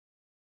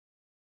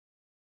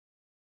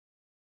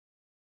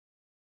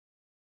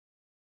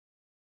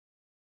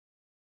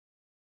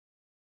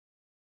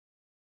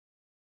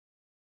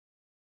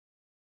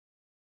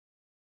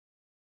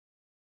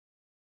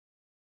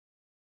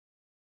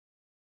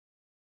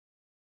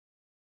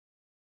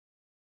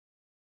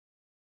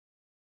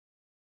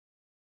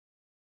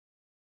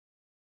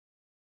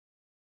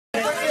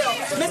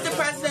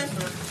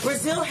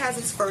Brazil has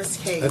its first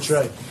case. That's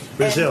right.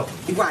 Brazil.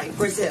 Right,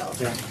 Brazil.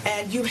 Yeah.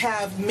 And you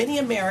have many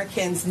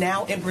Americans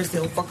now in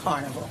Brazil for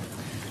Carnival.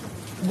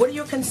 What are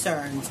your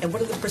concerns, and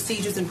what are the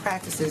procedures and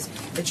practices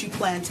that you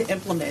plan to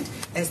implement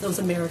as those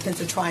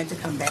Americans are trying to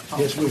come back home?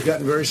 Yes, we've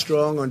gotten very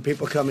strong on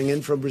people coming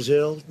in from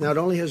Brazil. Now, it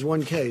only has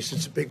one case.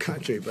 It's a big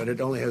country, but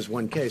it only has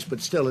one case. But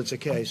still, it's a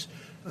case.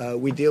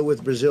 We deal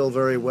with Brazil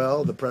very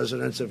well. The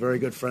president's a very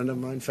good friend of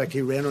mine. In fact,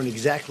 he ran on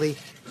exactly,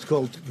 it's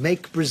called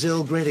Make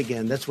Brazil Great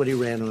Again. That's what he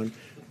ran on.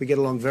 We get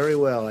along very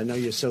well. I know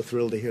you're so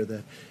thrilled to hear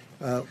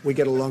that. We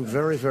get along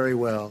very, very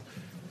well.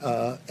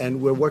 And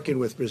we're working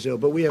with Brazil.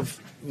 But we have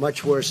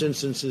much worse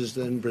instances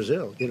than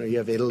Brazil. You know, you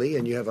have Italy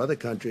and you have other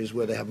countries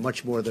where they have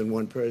much more than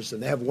one person.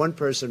 They have one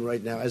person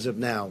right now, as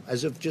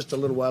of just a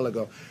little while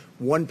ago,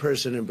 one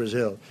person in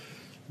Brazil.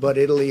 But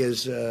Italy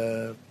is,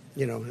 a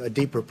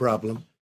deeper problem.